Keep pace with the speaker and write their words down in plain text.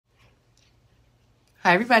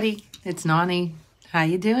Hi everybody, it's Nani. How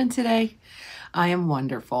you doing today? I am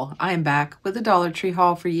wonderful. I am back with a Dollar Tree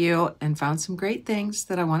haul for you and found some great things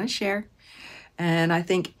that I want to share. And I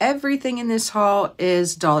think everything in this haul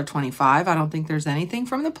is $1.25. I don't think there's anything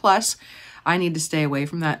from the plus. I need to stay away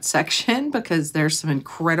from that section because there's some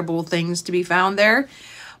incredible things to be found there.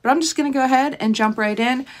 But I'm just going to go ahead and jump right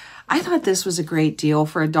in. I thought this was a great deal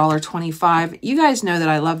for $1.25. You guys know that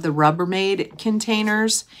I love the Rubbermaid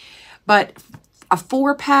containers, but a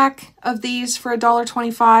 4-pack of these for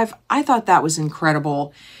 $1.25, I thought that was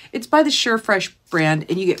incredible. It's by the SureFresh brand,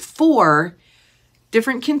 and you get 4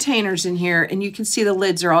 different containers in here, and you can see the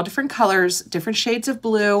lids are all different colors, different shades of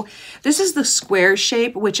blue. This is the square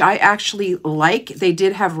shape, which I actually like. They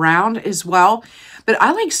did have round as well, but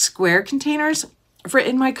I like square containers for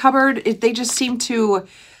in my cupboard. They just seem to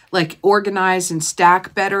like organize and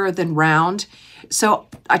stack better than round. So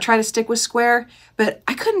I try to stick with square, but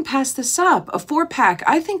I couldn't pass this up. A 4-pack.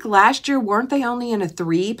 I think last year, weren't they only in a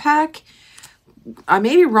 3-pack? I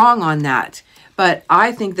may be wrong on that, but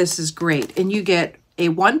I think this is great. And you get a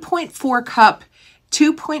 1.4 cup,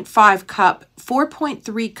 2.5 cup,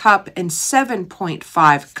 4.3 cup, and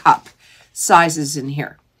 7.5 cup sizes in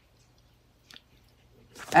here.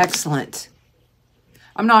 Excellent.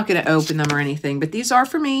 I'm not going to open them or anything, but these are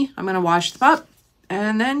for me. I'm going to wash them up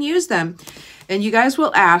and then use them. And you guys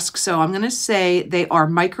will ask, so I'm going to say they are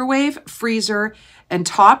microwave, freezer, and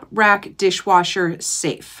top rack dishwasher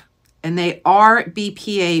safe. And they are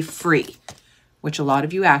BPA free, which a lot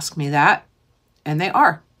of you ask me that, and they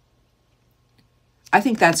are. I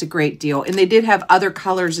think that's a great deal. And they did have other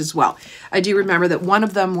colors as well. I do remember that one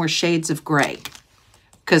of them were shades of gray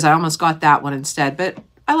because I almost got that one instead, but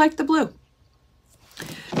I like the blue.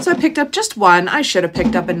 So I picked up just one. I should have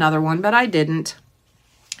picked up another one, but I didn't.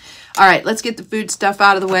 All right, let's get the food stuff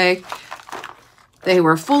out of the way. They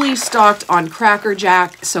were fully stocked on Cracker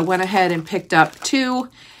Jack, so went ahead and picked up 2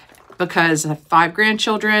 because I have 5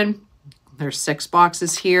 grandchildren. There's 6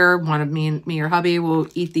 boxes here. One of me or hubby will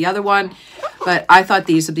eat the other one, but I thought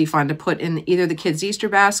these would be fun to put in either the kids' Easter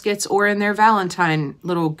baskets or in their Valentine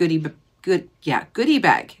little goodie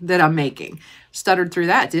bag that I'm making. Stuttered through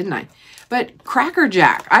that, didn't I? But Cracker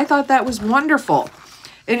Jack, I thought that was wonderful.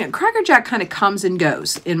 And Cracker Jack kind of comes and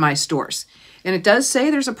goes in my stores. And it does say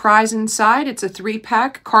there's a prize inside. It's a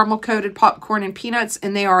 3-pack caramel-coated popcorn and peanuts,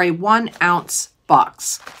 and they are a 1-ounce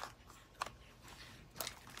box.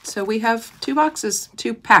 So we have 2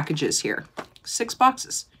 packages here. 6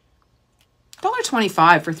 boxes.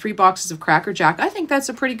 $1.25 for 3 boxes of Cracker Jack. I think that's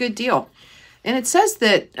a pretty good deal. And it says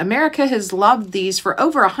that America has loved these for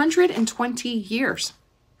over 120 years.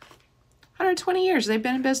 120 years they've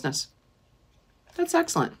been in business. That's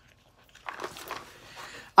excellent.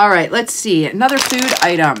 All right, let's see. Another food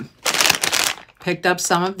item. Picked up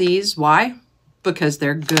some of these. Why? Because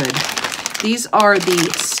they're good. These are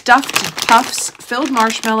the stuffed puffs, filled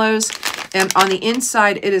marshmallows, and on the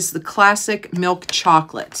inside it is the classic milk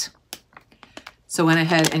chocolate. So went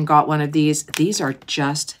ahead and got one of these. These are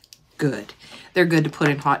just good. They're good to put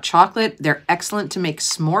in hot chocolate. They're excellent to make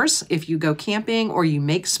s'mores if you go camping or you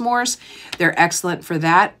make s'mores. They're excellent for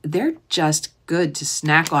that. They're just good to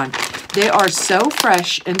snack on. They are so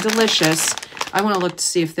fresh and delicious. I want to look to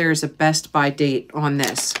see if there's a best by date on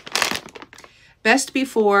this. Best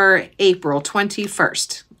before April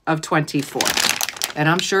 21st of 24. And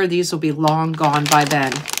I'm sure these will be long gone by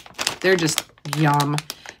then. They're just yum.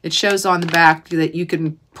 It shows on the back that you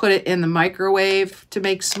can put it in the microwave to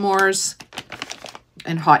make s'mores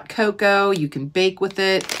and hot cocoa. You can bake with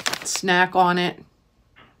it, snack on it.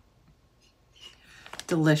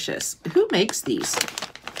 Delicious. Who makes these?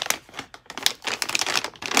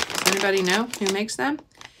 Does anybody know who makes them?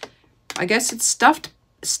 I guess it's stuffed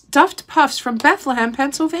puffs from Bethlehem,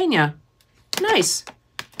 Pennsylvania. Nice.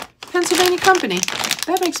 Pennsylvania company.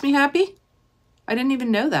 That makes me happy. I didn't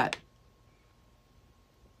even know that.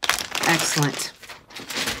 Excellent.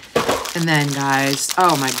 And then, guys,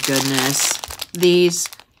 oh my goodness. These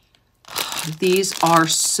are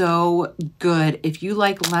so good. If you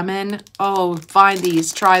like lemon, oh, find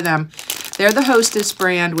these, try them. They're the Hostess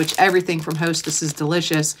brand, which everything from Hostess is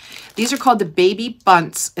delicious. These are called the Baby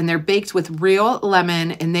Bunts, and they're baked with real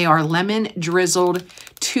lemon, and they are lemon drizzled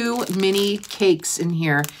 2 mini cakes in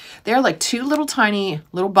here. They're like 2 little tiny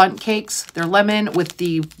little bundt cakes. They're lemon with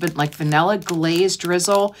the like vanilla glaze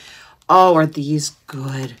drizzle. Oh, are these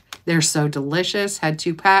good? They're so delicious. Had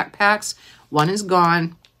 2 packs. One is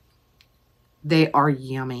gone. They are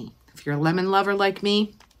yummy. If you're a lemon lover like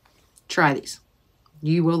me, try these.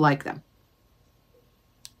 You will like them.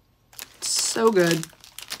 So good.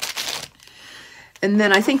 And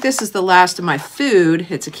then I think this is the last of my food.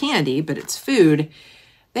 It's a candy, but it's food.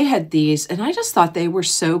 They had these, and I just thought they were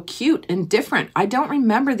so cute and different. I don't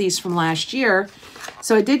remember these from last year,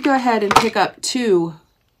 so I did go ahead and pick up 2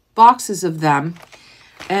 boxes of them.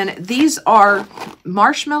 And these are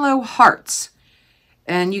marshmallow hearts,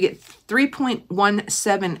 and you get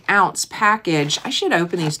 3.17 ounce package. I should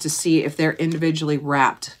open these to see if they're individually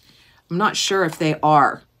wrapped. I'm not sure if they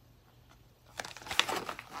are.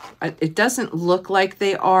 It doesn't look like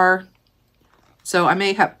they are, so I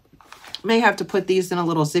may have to put these in a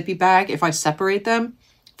little zippy bag if I separate them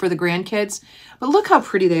for the grandkids. But look how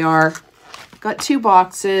pretty they are. Got 2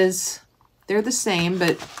 boxes. They're the same,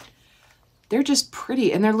 but they're just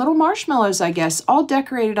pretty. And they're little marshmallows, I guess, all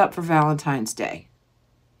decorated up for Valentine's Day.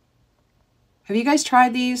 Have you guys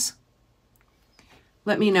tried these?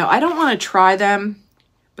 Let me know. I don't want to try them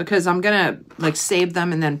because I'm going to like save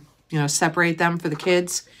them and then, you know, separate them for the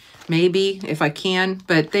kids. Maybe if I can,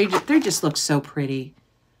 but they just look so pretty.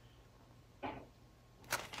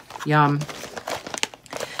 Yum.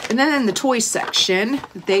 And then in the toy section,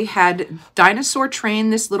 they had Dinosaur Train,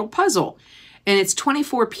 this little puzzle. And it's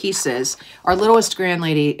 24 pieces. Our littlest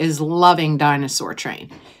grandlady is loving Dinosaur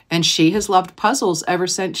Train. And she has loved puzzles ever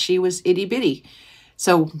since she was itty bitty.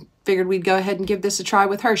 So figured we'd go ahead and give this a try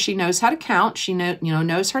with her. She knows how to count. She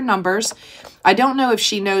knows her numbers. I don't know if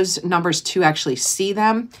she knows numbers to actually see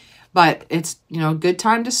them, but it's, a good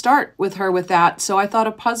time to start with her with that. So I thought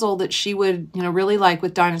a puzzle that she would, really like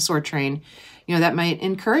with Dinosaur Train, that might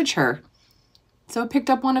encourage her. So I picked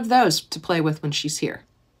up one of those to play with when she's here.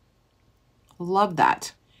 Love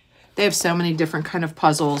that. They have so many different kind of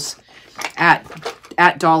puzzles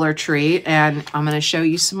at Dollar Tree, and I'm going to show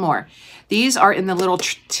you some more. These are in the little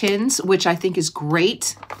tins, which I think is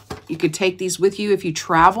great. You could take these with you if you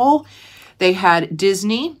travel. They had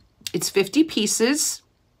Disney. It's 50 pieces,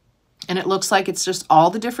 and it looks like it's just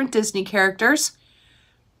all the different Disney characters.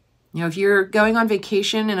 If you're going on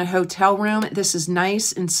vacation in a hotel room, this is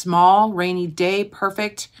nice and small, rainy day,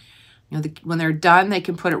 perfect. When they're done, they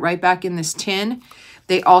can put it right back in this tin.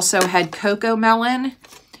 They also had CoComelon,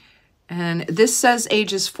 and this says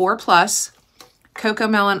ages 4+.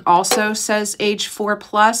 CoComelon also says age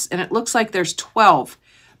 4+, and it looks like there's 12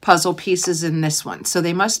 puzzle pieces in this one. So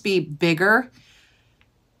they must be bigger,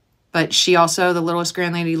 but she also, the littlest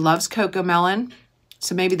grandlady, loves CoComelon.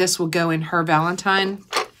 So maybe this will go in her Valentine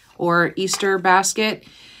or Easter basket.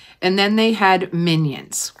 And then they had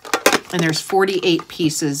Minions, and there's 48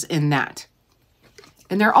 pieces in that.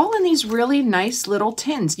 And they're all in these really nice little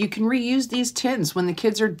tins. You can reuse these tins when the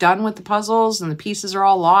kids are done with the puzzles and the pieces are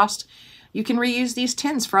all lost. You can reuse these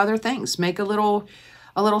tins for other things. Make a little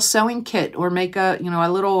sewing kit, or make a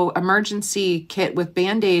little emergency kit with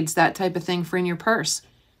Band-Aids, that type of thing for in your purse.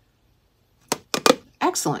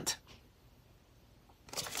 Excellent.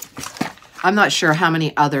 I'm not sure how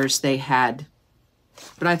many others they had,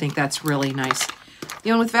 but I think that's really nice.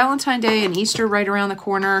 With Valentine's Day and Easter right around the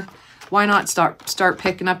corner, why not start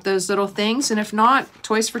picking up those little things? And if not,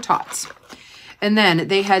 Toys for Tots. And then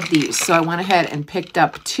they had these, so I went ahead and picked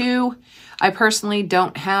up 2. I personally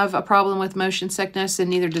don't have a problem with motion sickness, and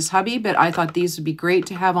neither does hubby, but I thought these would be great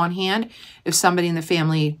to have on hand if somebody in the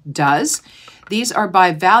family does. These are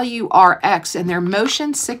by Value RX, and they're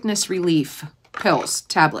motion sickness relief pills,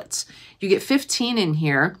 tablets. You get 15 in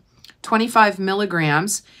here, 25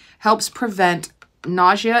 milligrams, helps prevent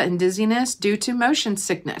nausea and dizziness due to motion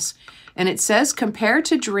sickness. And it says, compared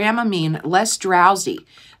to Dramamine, less drowsy.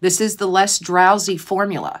 This is the less drowsy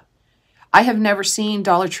formula. I have never seen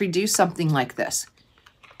Dollar Tree do something like this.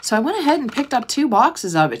 So I went ahead and picked up 2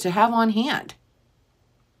 boxes of it to have on hand.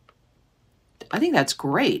 I think that's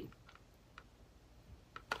great.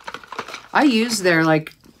 I use their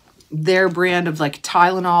brand of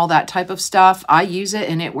Tylenol, that type of stuff. I use it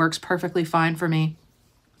and it works perfectly fine for me.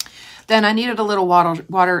 Then I needed a little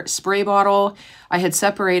water spray bottle. I had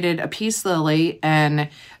separated a peace lily, and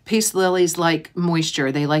peace lilies like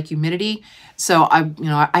moisture. They like humidity. So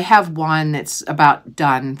I have one that's about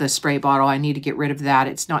done, the spray bottle. I need to get rid of that.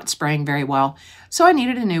 It's not spraying very well. So I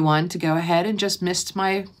needed a new one to go ahead and just mist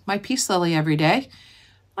my peace lily every day.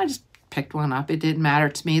 I just picked one up. It didn't matter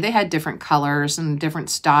to me. They had different colors and different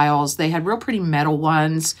styles. They had real pretty metal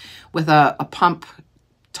ones with a pump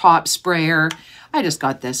top sprayer. I just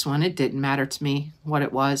got this one. It didn't matter to me what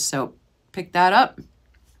it was, so picked that up.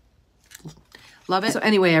 Love it. So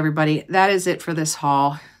anyway, everybody, that is it for this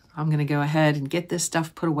haul. I'm going to go ahead and get this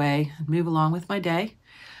stuff put away and move along with my day.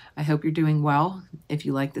 I hope you're doing well. If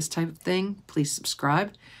you like this type of thing, please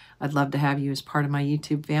subscribe. I'd love to have you as part of my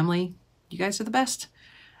YouTube family. You guys are the best.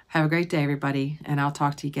 Have a great day, everybody, and I'll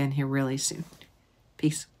talk to you again here really soon.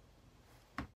 Peace.